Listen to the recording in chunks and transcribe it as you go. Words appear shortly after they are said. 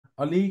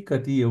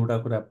अलिकति एउटा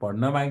कुरा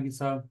पढ्न बाँकी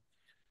छ,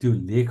 त्यो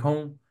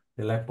लेखौँ,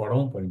 त्यसलाई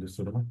पढौँ, पहिलो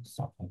सुरुमा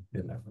सकौँ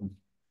त्यसलाई पनि।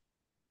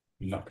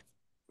 ल,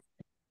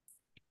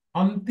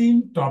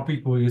 अन्तिम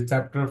टपिक हो यो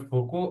च्याप्टर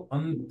 4 को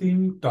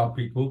अन्तिम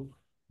टपिक हो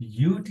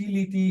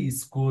युटिलिटी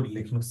स्कोर।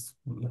 लेख्नुहोस्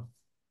ल,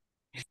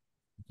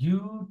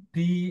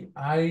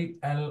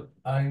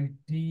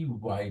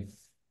 युटिआइएलआइटीवाई,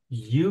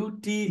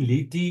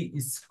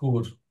 युटिलिटी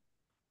स्कोर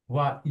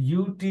वा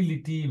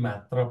युटिलिटी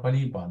मात्र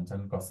पनि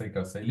भन्छन् कसै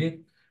कसैले।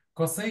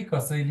 कसै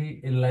कसैले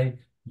यसलाई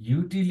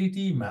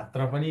युटिलिटी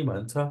मात्र पनि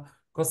भन्छ,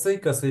 कसै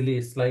कसैले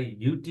यसलाई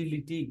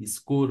युटिलिटी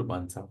स्कोर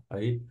भन्छ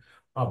है।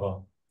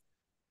 अब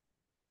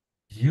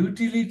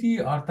युटिलिटी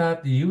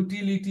अर्थात्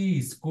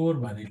युटिलिटी स्कोर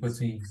भनेको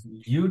चाहिँ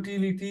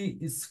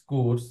utility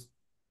scores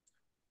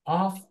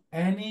of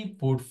any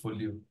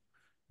portfolio,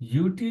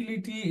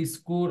 utility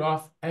score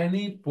of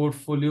any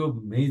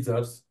portfolio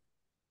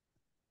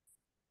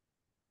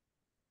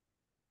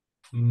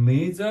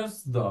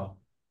measures the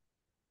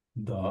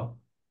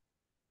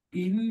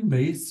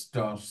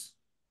investors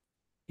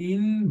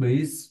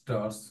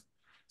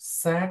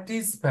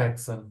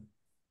satisfaction,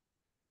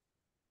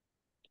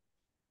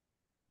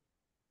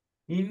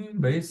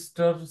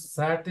 investor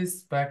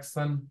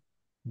satisfaction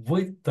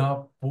with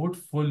the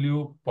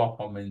portfolio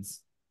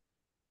performance,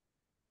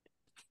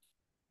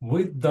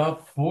 with the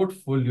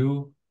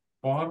portfolio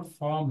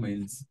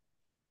performance,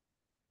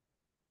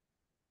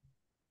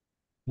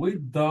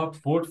 with the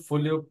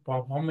portfolio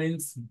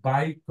performance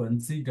by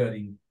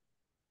considering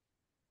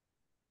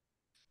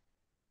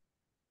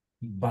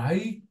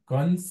by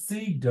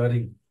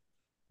considering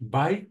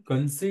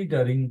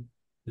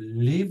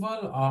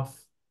level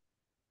of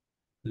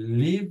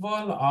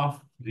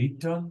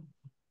return,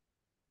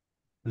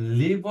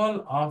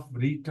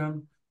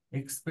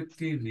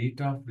 expected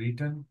rate of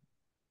return,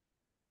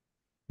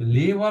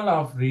 level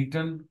of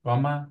return,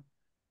 comma,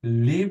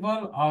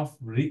 level of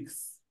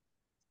risk,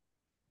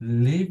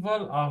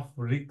 level of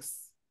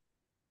risk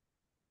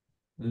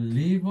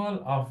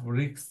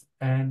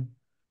and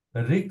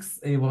risk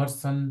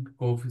aversion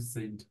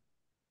coefficient,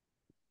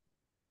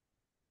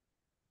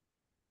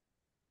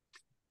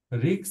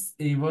 risk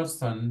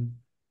aversion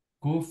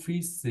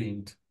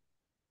coefficient,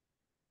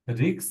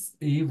 risk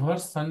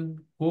aversion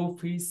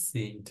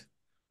coefficient,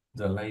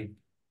 जसलाई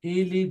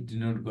ए ले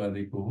denote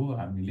गरेको हो,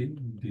 हामीले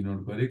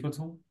denote गरेको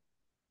छौं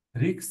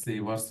risk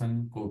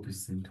एभर्सन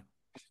coefficient.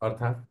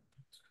 अर्थात्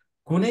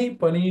कुनै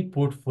पनि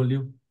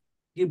पोर्टफोलियो,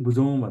 के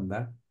बुझौं भन्दा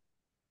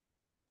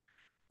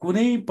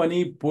कुनै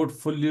पनि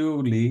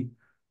पोर्टफोलियोले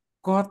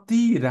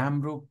कति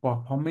राम्रो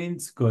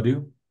परफर्मेन्स गर्यो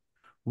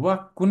वा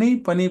कुनै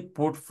पनि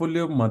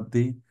पोर्टफोलियो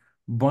मध्ये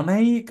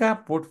बनाइएका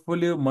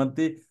पोर्टफोलियो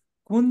मध्ये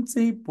कुन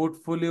चाहिँ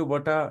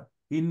पोर्टफोलियोबाट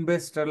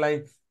इन्भेस्टरलाई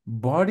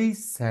बढी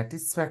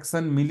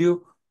स्याटिस्फ्याक्सन मिल्यो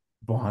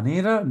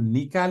भनेर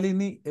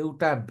निकालिने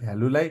एउटा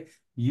भ्यालुलाई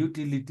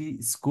युटिलिटी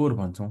स्कोर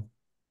भन्छौं।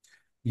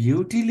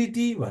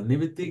 युटिलिटी भन्ने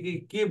बित्तिकै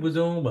के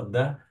बुझौं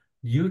भन्दा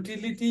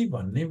युटिलिटी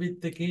भन्ने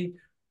बित्तिकै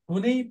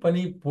कुनै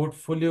पनि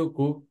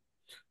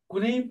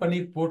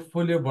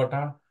पोर्टफोलियोबाट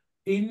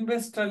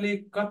इन्भेस्टरले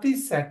कति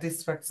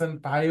स्याटिस्फ्याक्सन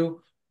पायो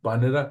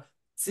भनेर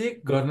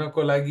चेक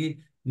गर्नको लागि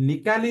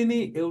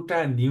निकालिने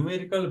एउटा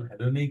न्युमेरिकल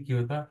भ्यालु नै के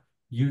हो त?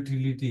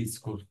 Utility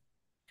score.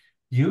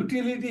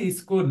 युटिलिटी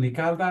स्कोर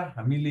निकाल्दा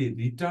हामीले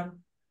रिटर्न,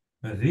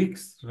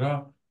 रिस्क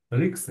र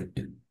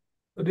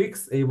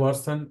रिस्क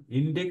एभर्सन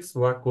इन्डेक्स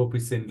वा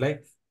कोएफिसिएन्टलाई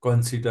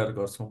कन्सिडर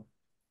गर्छौं।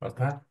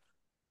 अर्थात्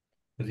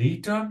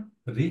रिटर्न,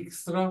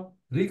 रिस्क र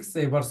रिस्क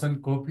एभर्सन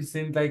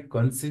कोएफिसिएन्टलाई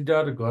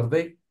कन्सिडर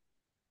गर्दै,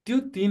 त्यो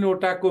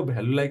तीनवटाको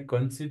भ्यालुलाई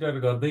कन्सिडर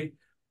गर्दै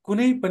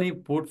कुनै पनि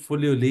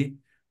पोर्टफोलियोले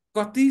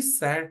कति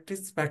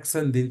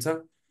स्याटिस्फ्याक्सन दिन्छ,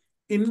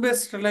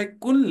 इन्भेस्टरलाई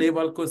कुन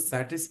लेभलको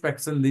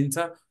स्याटिस्फ्याक्सन दिन्छ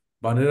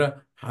भनेर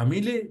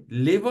हामीले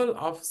लेभल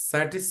अफ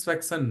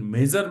स्याटिस्फ्याक्सन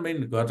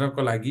मेजरमेन्ट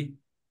गर्नको लागि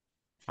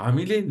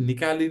हामीले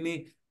निकालिने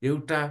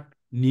एउटा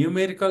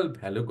न्युमेरिकल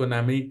भ्यालुको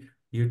नामै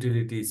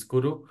युटिलिटी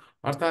स्कोर हो।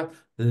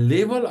 अर्थात्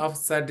लेभल अफ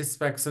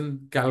स्याटिस्फ्याक्सन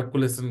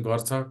क्याल्कुलेसन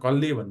गर्छ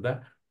कसले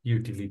भन्दा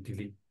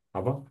युटिलिटीले।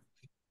 अब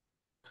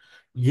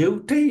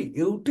एउटै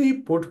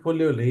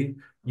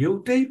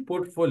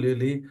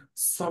पोर्टफोलियोले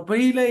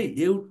सबैलाई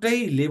एउटै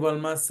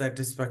लेभलमा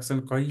स्याटिस्फ्याक्सन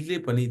कहिले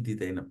पनि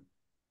दिँदैन।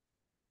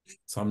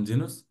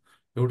 सम्झिनुस्,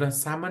 एउटा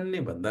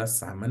सामान्य भन्दा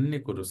सामान्य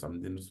कुरो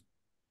सम्झिनुस्।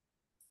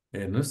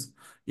 हेर्नुस्,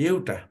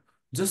 एउटा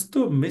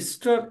जस्तो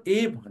मिस्टर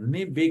ए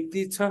भन्ने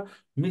व्यक्ति छ,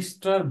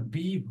 मिस्टर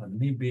बी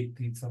भन्ने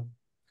व्यक्ति छ,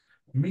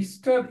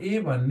 मिस्टर ए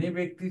भन्ने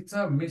व्यक्ति छ,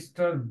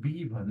 मिस्टर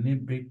बी भन्ने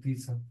व्यक्ति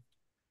छ।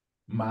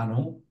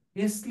 मानौ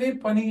यसले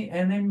पनि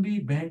एनएमबी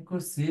बैंकको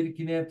शेयर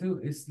किनेको थियो,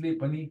 यसले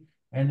पनि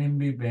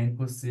एनएमबी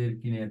बैंकको शेयर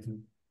किनेको थियो।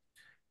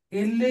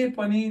 यसले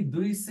पनि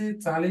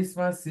 240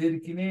 मा शेयर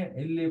किने,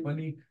 यसले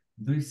पनि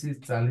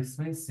 240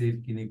 मै शेयर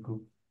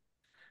किनेको।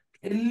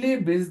 यसले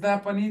बेच्दा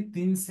पनि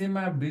 300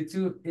 मा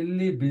बेच्यो,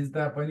 यसले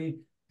बेच्दा पनि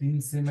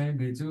 300 मै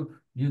बेच्यो।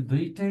 यो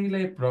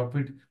दुईटैलाई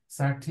प्रफिट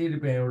 60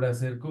 रुपैयाँ एउटा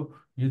शेयरको,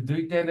 यो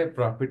दुईटैलाई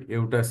प्रफिट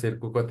एउटा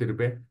शेयरको कति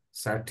रुपैयाँ?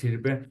 60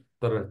 रुपैयाँ।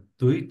 तर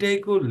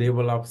दुईटैको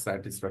लेभल अफ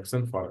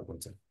स्याटिस्फ्याक्सन फरक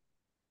हुन्छ।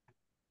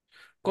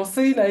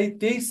 कसैलाई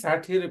त्यही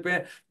 60 रुपियाँ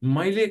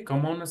मैले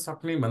कमाउन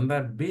सक्ने भन्दा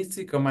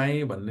बेसी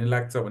कमाएँ भन्ने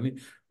लाग्छ भने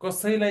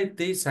कसैलाई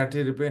त्यही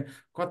 60 रुपियाँ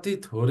कति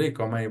थोरै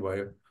कमाइ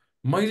भयो।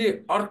 मैले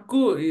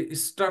अर्को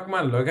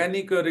स्टकमा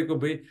लगानी गरेको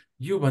भए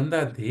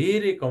योभन्दा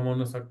धेरै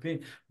कमाउन सक्थेँ,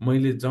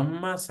 मैले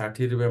जम्मा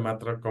 60 रुपियाँ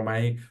मात्र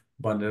कमाएँ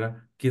भनेर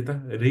के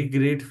त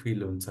रिग्रेट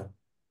फिल हुन्छ।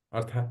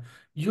 अर्थात्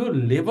यो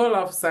लेभल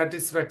अफ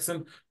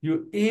सेटिस्फ्याक्सन, यो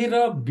ए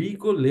र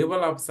बीको लेभल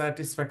अफ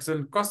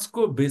सेटिस्फ्याक्सन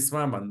कसको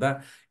बेसमा भन्दा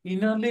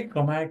यिनीहरूले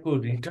कमाएको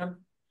रिटर्न,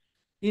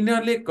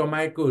 यिनीहरूले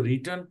कमाएको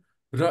रिटर्न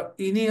र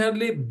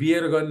यिनीहरूले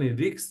बियर गर्ने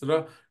रिस्क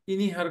र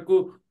यिनीहरूको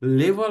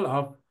लेभल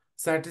अफ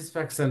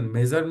सेटिस्फ्याक्सन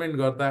मेजरमेन्ट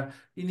गर्दा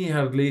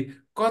यिनीहरूले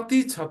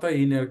कति छ त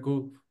यिनीहरूको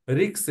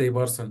रिस्क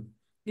एभर्सन,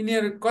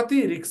 यिनीहरू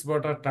कति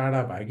रिस्कबाट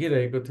टाढा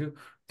भागिरहेको थियो,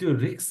 त्यो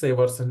रिस्क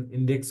एभर्सन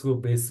इन्डेक्सको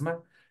बेसमा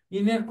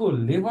यिनीहरूको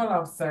लेभल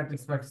अफ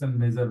सेटिस्फ्याक्सन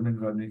मेजरमेन्ट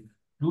गर्ने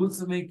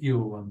टुल्स नै के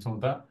हो भन्छौँ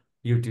त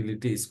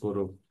युटिलिटी स्कोर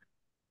हो।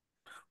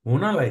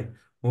 हुनलाई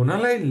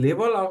हुनलाई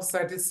लेभल अफ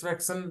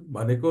सेटिस्फ्याक्सन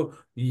भनेको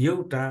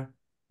एउटा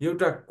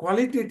एउटा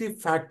क्वालिटेटिभ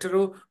फ्याक्टर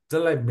हो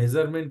जसलाई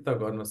मेजरमेन्ट त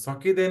गर्न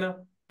सकिँदैन,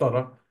 तर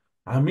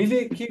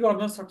हामीले के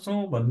गर्न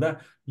सक्छौँ भन्दा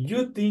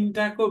यो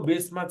तिनटाको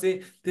बेसमा चाहिँ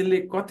त्यसले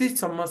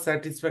कतिसम्म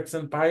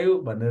सेटिस्फ्याक्सन पायो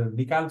भनेर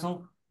निकाल्छौँ,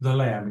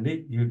 जसलाई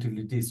हामीले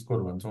युटिलिटी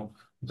स्कोर भन्छौँ।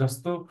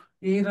 जस्तो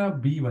ए र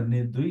बी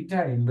भन्ने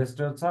दुईटा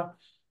इन्भेस्टर छ,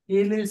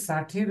 एले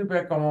 60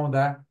 रुपियाँ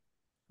कमाउँदा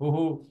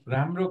ओहो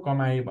राम्रो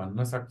कमाए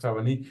भन्न सक्छ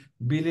भने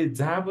बीले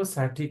जब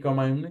 60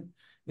 कमाउने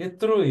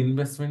यत्रो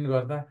इन्भेस्टमेन्ट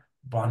गर्दा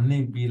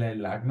भन्ने बीलाई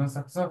लाग्न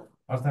सक्छ।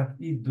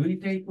 अर्थात् यी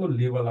दुईटैको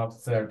लेभल अफ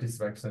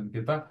सेटिस्फ्याक्सन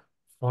के त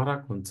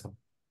फरक हुन्छ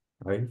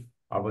है।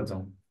 अब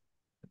जाउँ,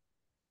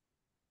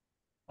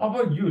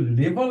 अब यो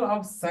लेभल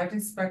अफ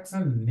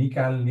सेटिस्फ्याक्सन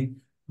निकाल्ने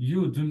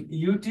यो जुन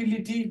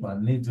युटिलिटी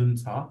भन्ने जुन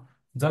छ,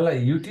 जसलाई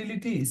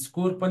युटिलिटी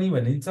स्कोर पनि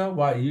भनिन्छ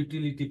वा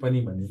युटिलिटी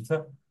पनि भनिन्छ,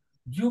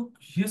 यो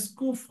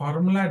यसको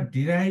फर्मुला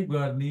डिराइभ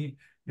गर्ने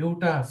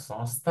एउटा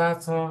संस्था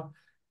छ,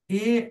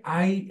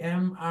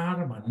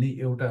 एआइएमआर भन्ने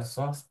एउटा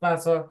संस्था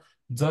छ,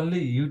 जसले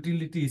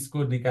युटिलिटी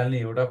स्कोर निकाल्ने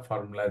एउटा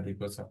फर्मुला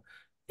दिएको छ।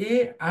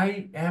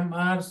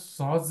 एआइएमआर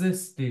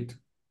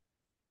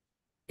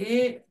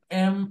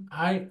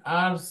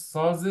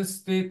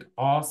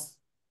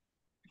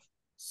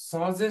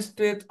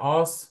suggested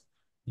us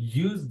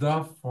use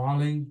the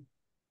following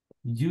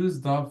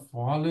use the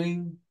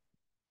following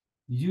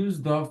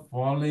use the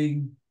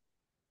following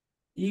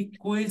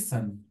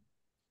equation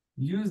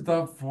use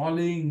the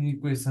following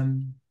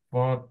equation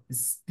for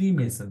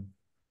estimation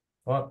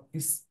for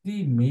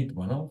estimate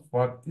भनौँ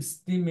for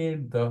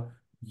estimate the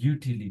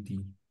utility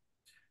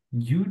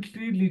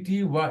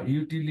utility वा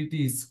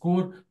युटिलिटी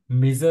स्कोर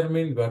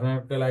मेजरमेन्ट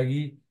गर्नका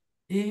लागि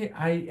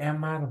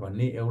एआइएमआर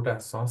भन्ने एउटा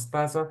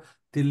संस्था छ,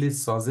 त्यसले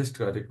सजेस्ट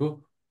गरेको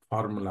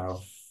फर्मुला हो।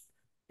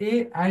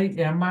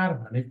 एआइएमआर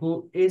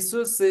भनेको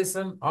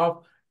association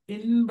of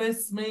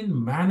investment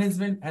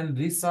management and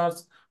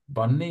research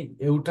भन्ने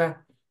एउटा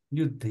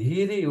यो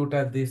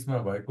धेरैवटा देशमा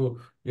भएको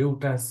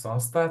एउटा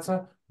संस्था छ,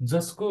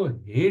 जसको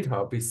हेड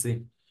अफिस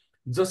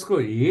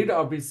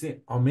चाहिँ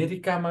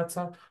अमेरिकामा छ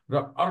र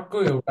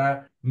अर्को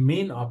एउटा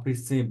मेन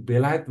अफिस चाहिँ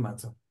बेलायतमा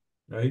छ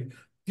है।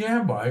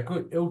 त्यहाँ भएको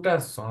एउटा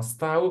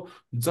संस्था हो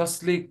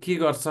जसले के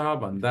गर्छ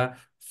भन्दा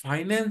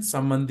फाइनेन्स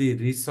सम्बन्धी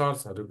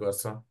रिसर्चहरू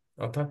गर्छ।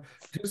 अर्थात्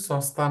त्यो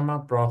संस्थामा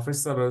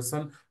प्रोफेसरहरू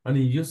छन्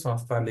अनि यो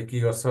संस्थाले के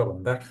गर्छ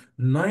भन्दा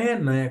नयाँ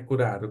नयाँ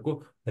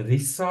कुराहरूको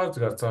रिसर्च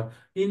गर्छ,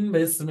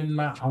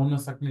 इन्भेस्टमेन्टमा आउन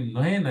सक्ने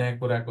नयाँ नयाँ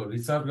कुराको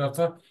रिसर्च गर्छ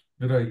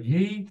र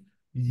यही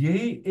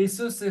यही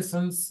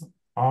associations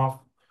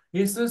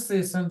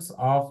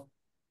of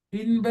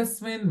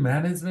investment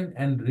management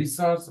and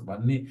research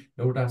भन्ने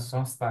एउटा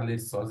संस्थाले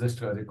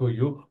सजेस्ट गरेको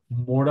यो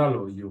मोडल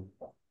हो यो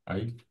है।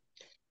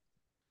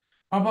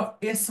 अब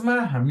यसमा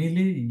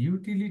हामीले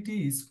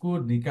युटिलिटी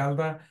स्कोर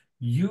निकाल्दा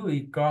you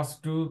equals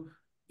to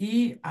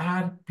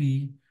ERP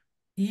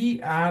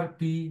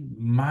ERP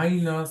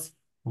minus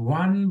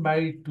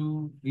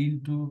 1/2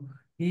 into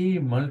A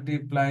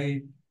multiply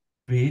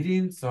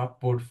variance of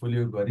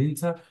portfolio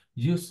गरिन्छ।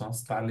 यो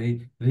संस्थाले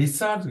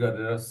रिसर्च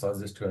गरेर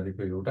सजेस्ट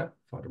गरेको एउटा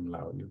फर्मुला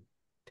हो यो,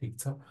 ठिक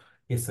छ।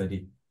 यसरी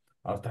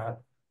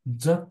अर्थात्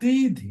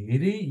जति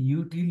धेरै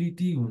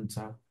युटिलिटी हुन्छ,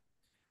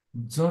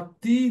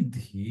 जति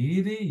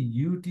धेरै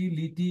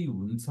युटिलिटी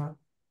हुन्छ,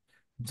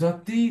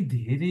 जति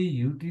धेरै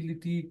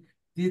युटिलिटी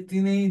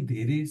त्यति नै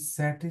धेरै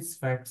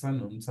सेटिस्फ्याक्सन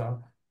हुन्छ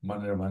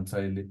भनेर भन्छ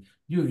यसले।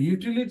 यो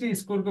युटिलिटी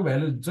स्कोरको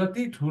भ्यालु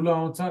जति ठुलो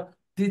आउँछ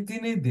त्यति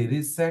नै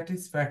धेरै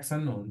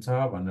सेटिस्फ्याक्सन हुन्छ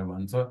भनेर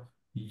भन्छ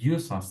यो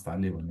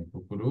संस्थाले भनेको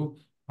कुरो।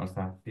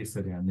 अर्थात्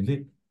यसरी हामीले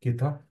के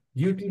त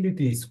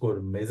युटिलिटी स्कोर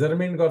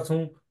मेजरमेन्ट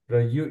गर्छौँ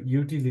र यो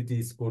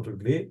युटिलिटी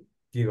स्कोरले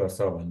के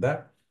गर्छ भन्दा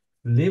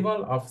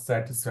लेभल अफ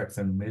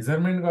सेटिस्फ्याक्सन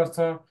मेजरमेन्ट गर्छ।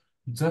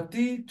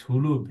 जति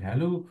ठुलो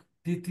भ्यालु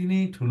त्यति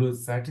नै ठुलो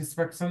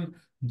सेटिस्फ्याक्सन,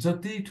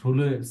 जति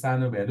ठुलो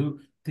सानो भ्यालु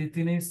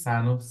त्यति नै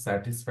सानो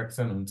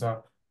सेटिस्फ्याक्सन हुन्छ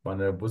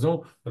भनेर बुझौँ।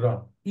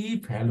 र यी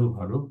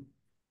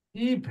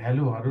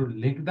भ्यालुहरू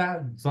लेख्दा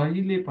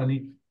जहिले पनि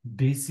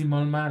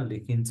डेसिमलमा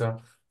लेखिन्छ,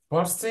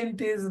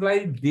 पर्सेन्टेजलाई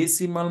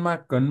डेसिमलमा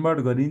कन्भर्ट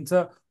गरिन्छ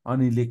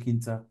अनि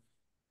लेखिन्छ।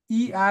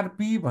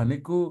 इआरपी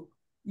भनेको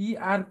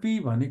इआरपी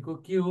भनेको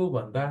के हो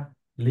भन्दा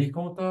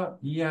लेखौँ त।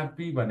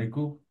 इआरपी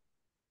भनेको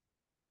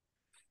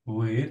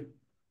वेयर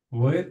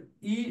वेयर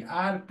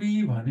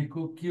इआरपी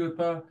भनेको के हो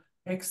त?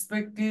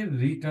 एक्सपेक्टेड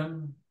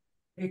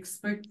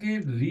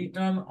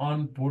रिटर्न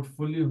अन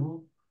पोर्टफोलियो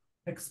हो।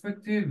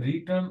 Expected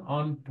return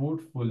on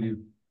portfolio.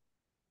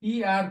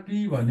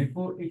 ERP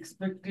भनेको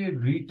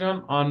एक्सपेक्टेड रिटर्न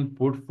अन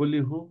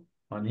पोर्टफोलियो हो।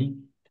 अनि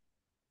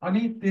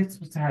अनि त्यस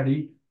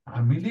पछाडि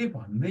हामीले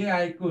भन्दै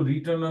आएको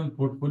रिटर्न अन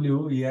पोर्टफोलियो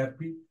हो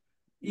इआरपी।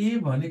 ए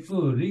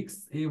भनेको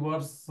रिस्क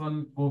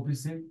एभर्सन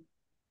कोफिसिएन्ट।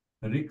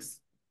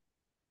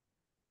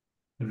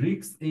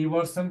 रिस्क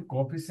एभर्सन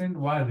कोफिसिएन्ट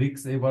वा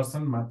रिस्क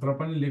एभर्सन मात्र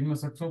पनि लेख्न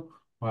सक्छौँ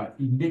वा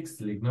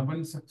इन्डेक्स लेख्न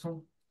पनि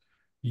सक्छौँ।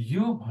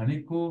 यो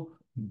भनेको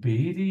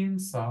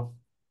भेरिएन्स अफ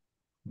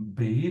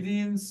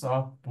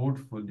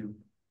पोर्टफोलियो।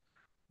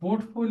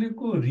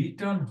 पोर्टफोलियोको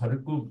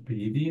रिटर्नहरूको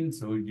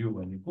भेरिएन्स हो यो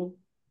भनेको।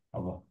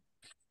 अब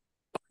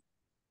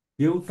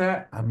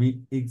एउटा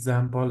हामी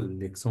इक्जाम्पल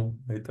लेख्छौँ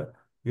है त।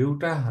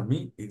 एउटा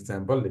हामी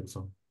इक्जाम्पल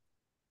लेख्छौँ।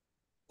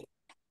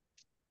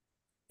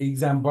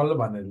 इक्जाम्पल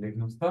भनेर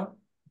लेख्नुहोस् त।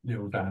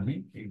 एउटा हामी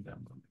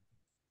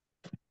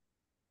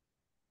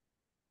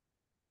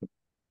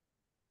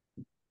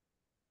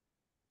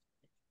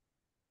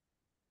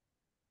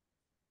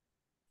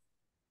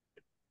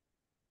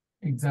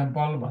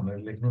इक्जाम्पल भनेर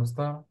लेख्नुहोस्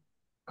त।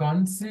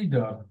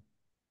 Consider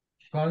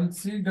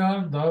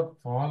consider the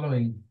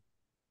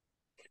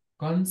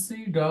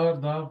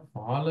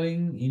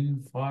following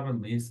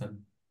information.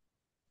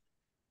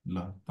 ल,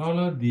 तल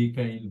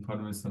दिएका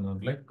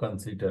इन्फर्मेसनहरूलाई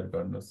कन्सिडर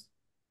गर्नुहोस्।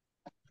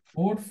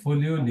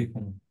 पोर्टफोलियो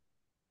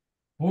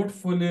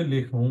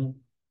लेखौँ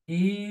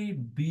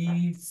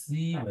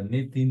एबिसी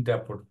भन्ने तीनटा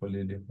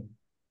पोर्टफोलियो लेखौँ।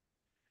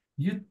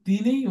 यो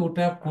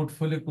तीनैवटा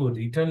पोर्टफोलियोको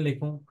रिटर्न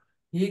लेखौँ।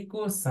 ए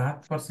को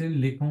 7%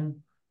 लेखौँ,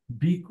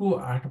 बी को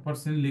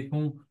 8%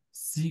 लेखौँ,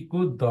 सी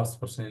को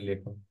 10%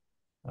 लेखौँ।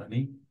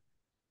 अनि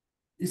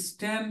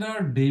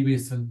स्ट्यान्डर्ड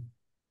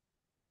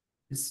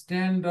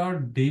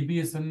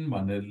डेभिएसन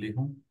भनेर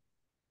लेखौँ।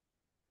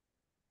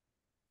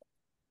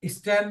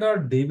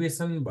 स्ट्यान्डर्ड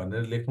डेभिएसन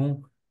भनेर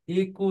लेखौँ।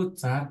 ए को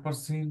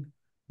 4%,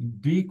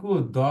 बी को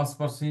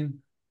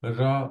 10%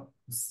 र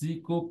सी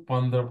को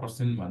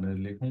 15% भनेर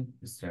लेखौँ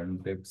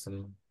स्ट्यान्डर्ड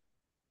डेभिएसन।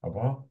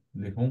 अब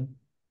लेखौँ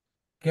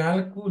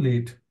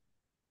क्यालकुलेट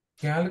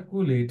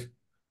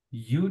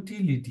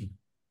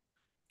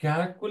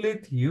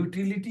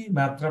युटिलिटी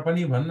मात्र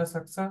पनि भन्न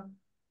सक्छ।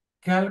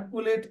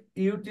 क्यालकुलेट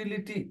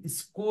युटिलिटी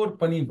स्कोर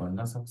पनि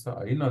भन्न सक्छ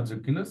है।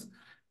 नझुक्किनुहोस्।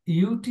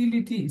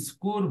 युटिलिटी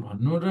स्कोर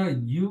भन्नु र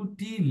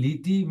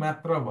युटिलिटी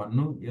मात्र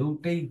भन्नु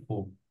एउटै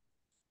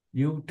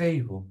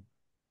हो।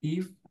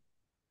 If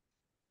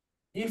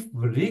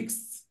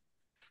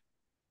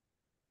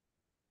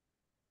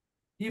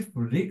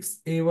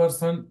risk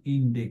एभर्सन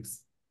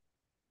index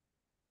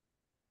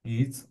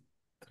is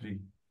 3।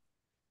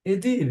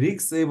 यदि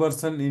रिस्क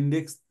एभर्सन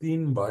इन्डेक्स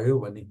 3 भयो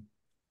भने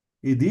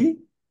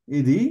यदि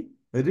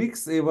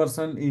रिस्क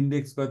एभर्सन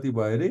इन्डेक्स कति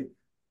भयो रे?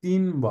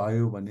 3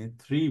 भयो भने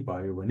 3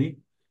 भयो भने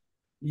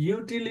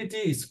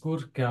युटिलिटी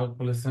स्कोर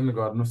क्याल्कुलेसन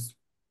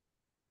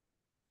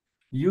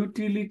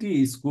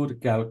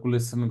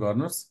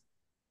गर्नुहोस्।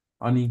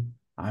 अनि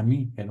हामी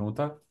हेरौँ त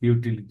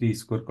युटिलिटी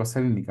स्कोर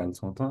कसरी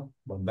निकाल्छौँ त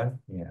भन्दा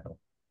यहाँ हो।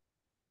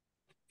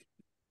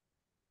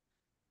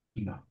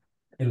 ल,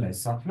 यसलाई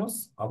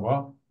सक्नुहोस्।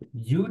 अब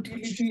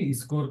युटिलिटी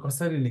स्कोर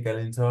कसरी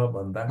निकालिन्छ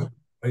भन्दा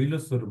पहिलो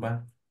सुरुमा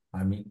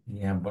हामी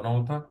यहाँ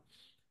बनाउँ त।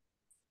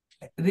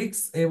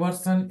 रिस्क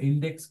एभर्सन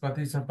इन्डेक्स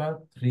कति छ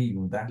त? 3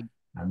 हुँदा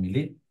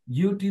हामीले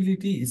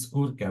युटिलिटी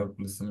स्कोर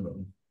क्याल्कुलेसन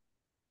गरौँ।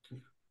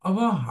 अब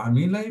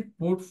हामीलाई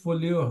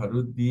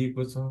पोर्टफोलियोहरू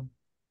दिएको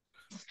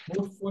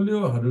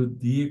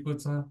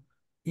छ।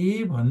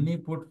 ए भन्ने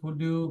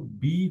पोर्टफोलियो,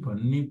 बी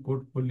भन्ने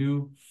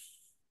पोर्टफोलियो,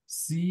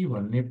 सी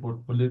भन्ने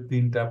पोर्टफोलियो,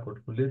 तीनटा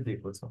पोर्टफोलियो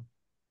दिएको छ।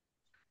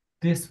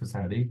 त्यस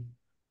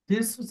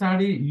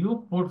पछाडि यो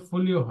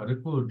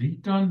पोर्टफोलियोहरूको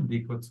रिटर्न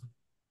दिएको छ।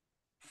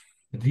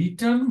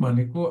 रिटर्न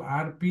भनेको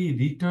आरपी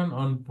रिटर्न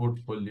अन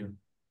पोर्टफोलियो।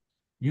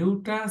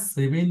 एउटा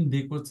 7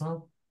 दिएको छ,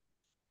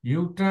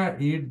 एउटा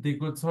 8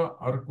 दिएको छ,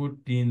 अर्को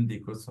 10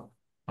 दिएको छ।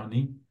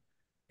 अनि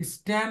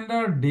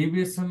स्ट्यान्डर्ड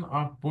डेभिएसन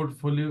अफ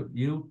पोर्टफोलियो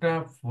एउटा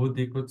 4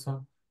 दिएको छ,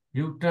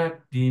 एउटा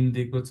 10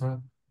 दिएको छ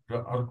र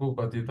अर्को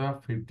कति त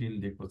 15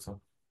 दिएको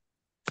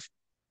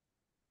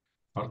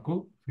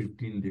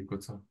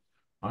छ।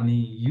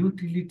 अनि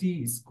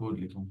युटिलिटी स्कोर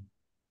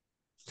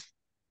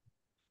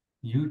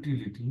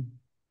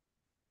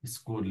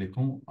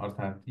लेखौँ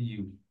अर्थात्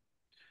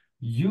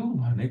यु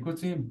भनेको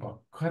चाहिँ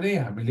भर्खरै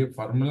हामीले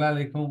फर्मुला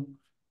लेखौँ।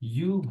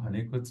 यु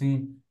भनेको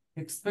चाहिँ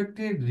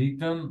एक्सपेक्टेड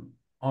रिटर्न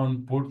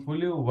अन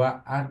पोर्टफोलियो वा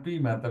आरपी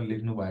मात्र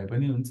लेख्नु भए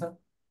पनि हुन्छ।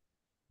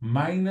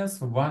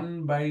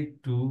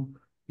 -1/2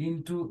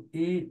 into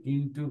a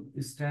into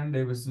standard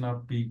deviation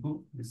of P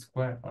को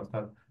स्क्वायर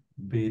अर्थात्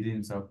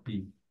भेरिएन्स अफ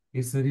पी।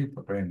 यसरी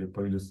तपाईहरुले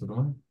पहिलो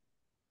सुरुमा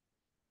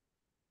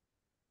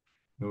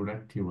एउटा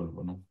टेबल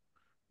बनाऊ।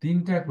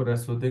 तीनटा कुरा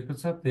सोधेको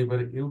छ, त्यही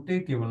भएर एउटै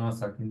टेबलमा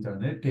सकिन्छ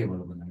भने टेबल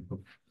बनाएको।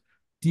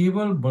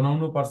 टेबल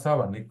बनाउनु पर्छ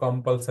भन्ने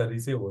कम्पलसरी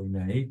चाहिँ होइन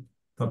है।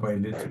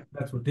 तपाईँले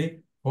छुट्टा छुट्टै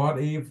for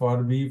A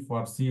for be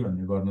for C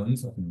भन्ने गर्न पनि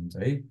सक्नुहुन्छ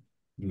है।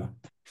 ल,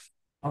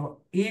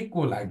 अब ए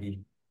को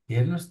लागि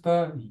हेर्नुहोस् त,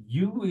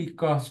 you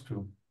equals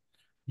to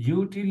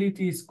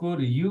utility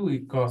score you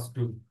equals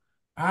to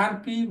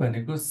RP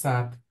भनेको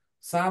 7,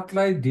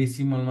 7लाई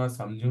डेसिमलमा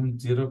सम्झौँ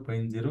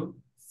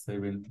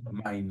 0.07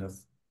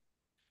 माइनस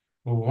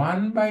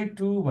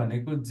 1/2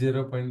 भनेको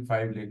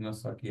 0.5 लेख्न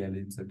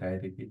सकिहालिन्छ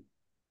डाइरेक्टली,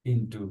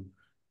 इन्टु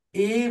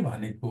ए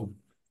भनेको,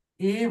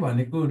 ए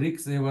भनेको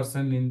रिक्स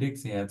एभर्सन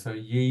इन्डेक्स यहाँ छ,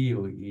 यही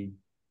हो ए।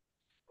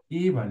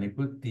 ए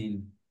भनेको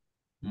 3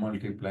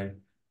 multiply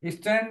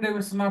standard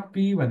deviation of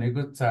P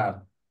भनेको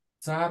 4,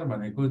 4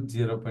 भनेको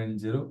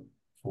 0.04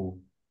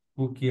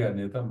 को के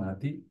गर्ने त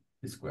माथि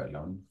स्क्वायर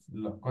लाउनु।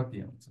 ल, कति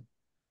आउँछ?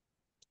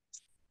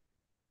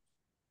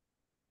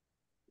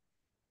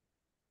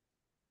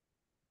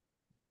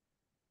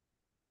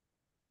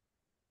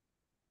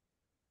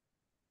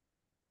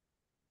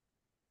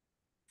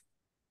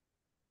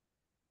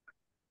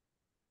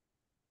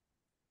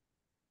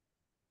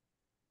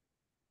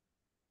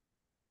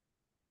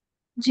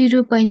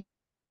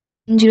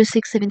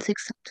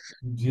 0.0676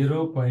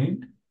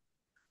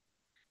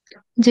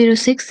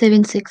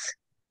 0.0676।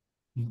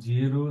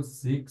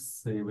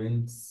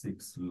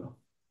 0676 ल,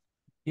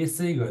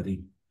 यसै गरी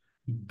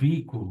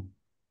बी को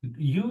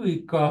you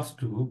equals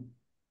to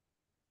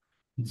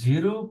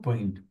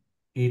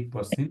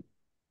 0.8%,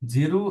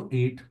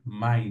 0.8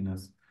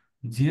 minus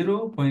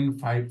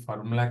 0.5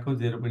 फर्मुलाको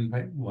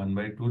 0.5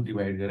 1/2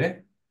 divide गरे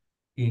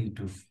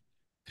इन्टु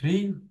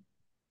 3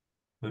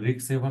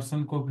 रिक्स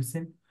एभर्सन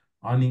कोएफिसिएन्ट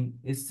अनि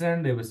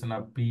स्ट्यान्डर्ड डेभिएसन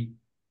अफ पी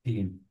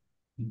 10,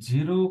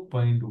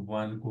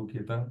 0.1 को के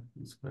त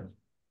स्क्वायर।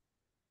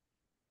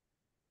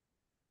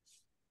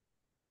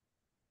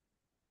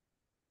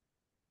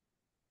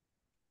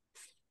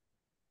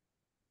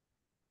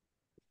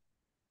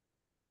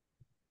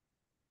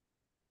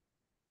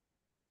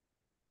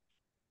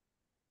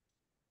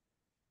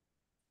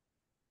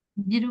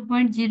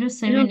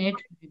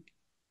 0.0785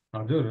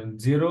 हजुर,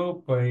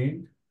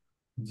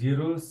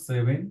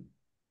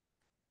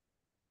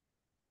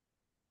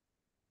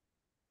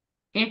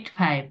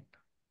 0.0785।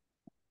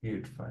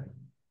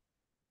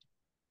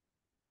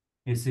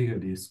 यसै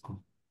गरी यसको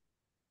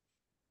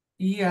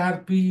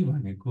इआरपी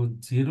भनेको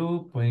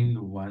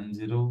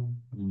 0.10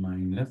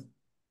 माइनस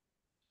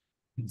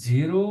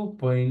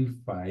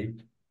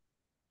 0.5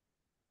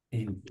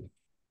 इन्टु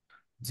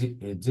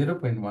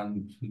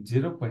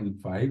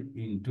 0.5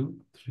 इन्टु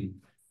 3।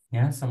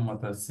 यहाँसम्म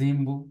त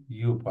सेम भयो,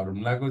 यो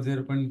फर्मुलाको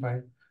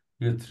 0.5,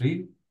 यो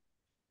 3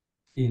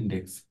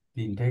 इन्डेक्स,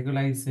 तिनटैको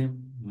लागि सेम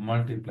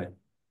मल्टिप्लाई।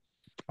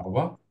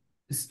 अब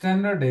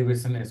स्ट्यान्डर्ड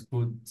डेभिएसन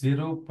यसको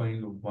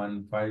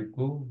 0.15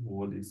 को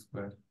होल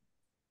स्क्वायर।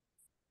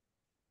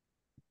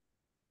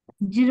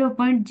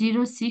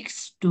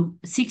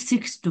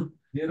 0.0662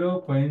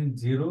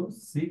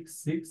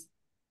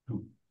 0.0662।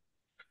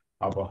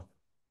 अब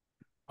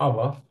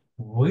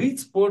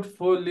which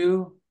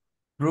portfolio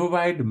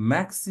provide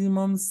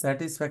maximum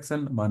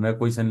satisfaction भनेर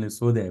क्वेसनले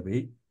सोधे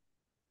भाइ,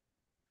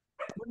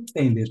 कुन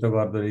चाहिँले त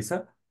गर्दो रहेछ?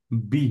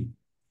 Be,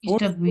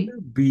 stock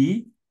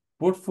be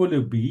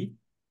portfolio be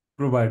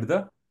provide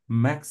the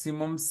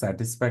maximum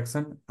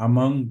satisfaction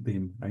among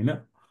them, होइन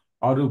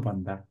अरू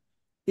भन्दा।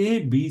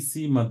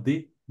 एबिसी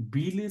मध्ये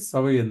बीले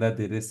सबैभन्दा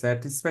धेरै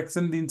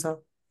सेटिस्फ्याक्सन दिन्छ,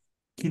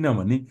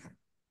 किनभने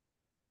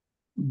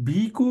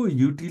बी को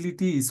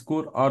युटिलिटी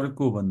स्कोर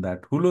अरूको भन्दा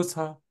ठुलो छ।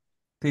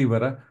 त्यही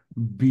भएर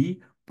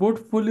be,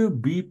 portfolio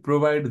be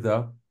provide the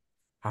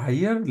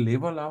higher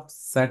level of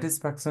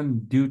satisfaction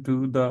due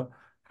to the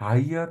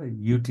higher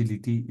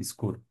utility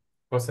score.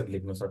 कसरी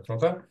लेख्न सक्छौँ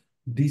त?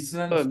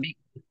 डिसिजन,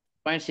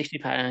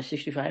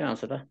 0.65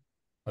 आउँछ त।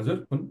 हजुर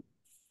कुन?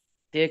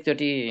 त्यो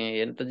एकचोटि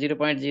हेर्नु त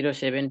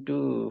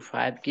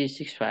 0.0725 कि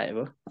 65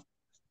 हो।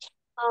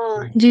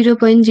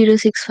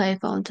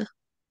 0.065 आउँछ।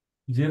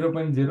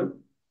 0.065 हो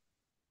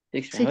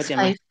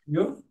त्यहाँ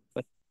यो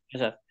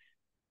सर।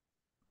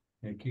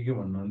 के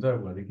भन्नुहुन्छ?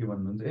 घरि के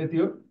भन्नुहुन्छ? यति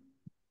हो।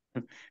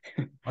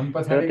 अनि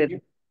पछाडि के?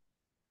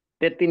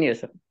 त्यति नै हो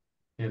सर।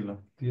 ए ल,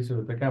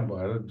 त्यसो त कहाँ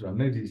भएर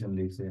झन्डै डिसिजन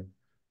लेख्छ,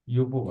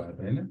 यो पो भयो त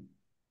होइन।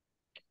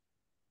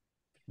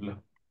 ल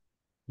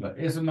ल,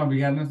 यसो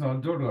नबिगार्नुहोस्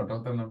न, जोड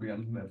घटाउ त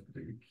नबिगार्नुहोस् न,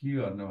 के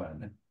गर्नु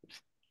भएन।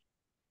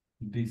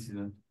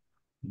 डिसिजन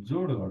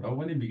जोड घटाउ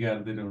पनि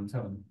बिगारिदिएर हुन्छ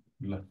भने।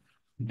 ल,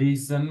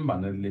 डिसिजन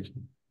भनेर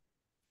लेख्नु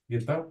के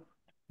त?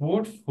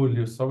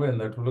 पोर्टफोलियो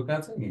सबैभन्दा ठुलो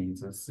कहाँ छ? यहीँ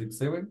छ,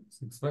 67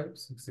 65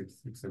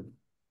 66 67।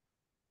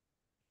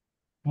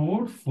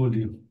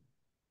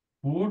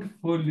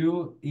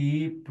 Portfolio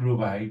A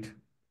provide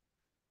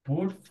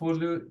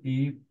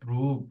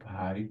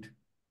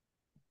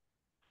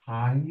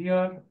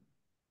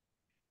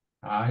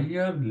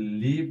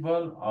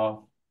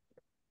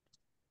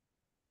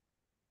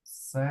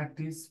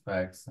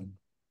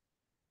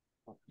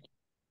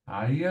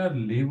higher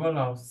level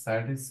of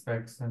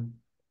satisfaction,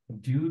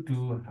 due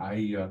to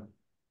higher